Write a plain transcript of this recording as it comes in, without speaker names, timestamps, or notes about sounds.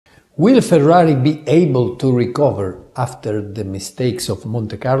Will Ferrari be able to recover after the mistakes of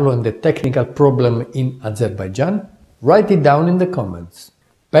Monte Carlo and the technical problem in Azerbaijan? Write it down in the comments.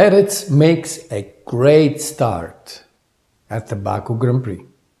 Perez makes a great start at the Baku Grand Prix.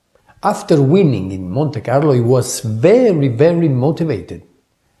 After winning in Monte Carlo, he was very motivated.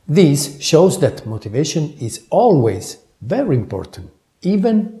 This shows that motivation is always very important,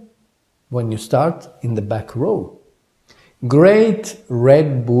 even when you start in the back row. Great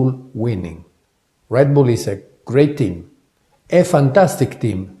Red Bull winning. Red Bull is a great team, a fantastic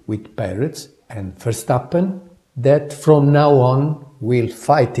team with Perez and Verstappen that from now on will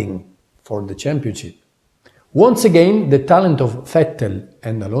fighting for the championship. Once again, the talent of Vettel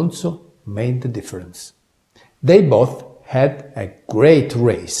and Alonso made the difference. They both had a great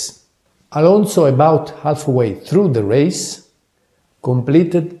race. Alonso, about halfway through the race,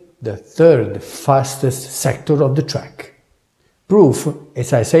 completed the third fastest sector of the track. Proof,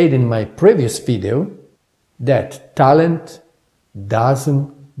 as I said in my previous video, that talent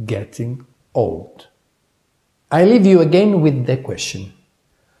doesn't getting old. I leave you again with the question: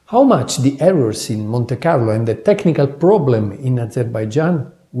 how much the errors in Monte Carlo and the technical problem in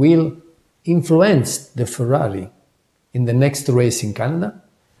Azerbaijan will influence the Ferrari in the next race in Canada?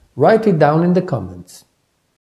 Write it down in the comments.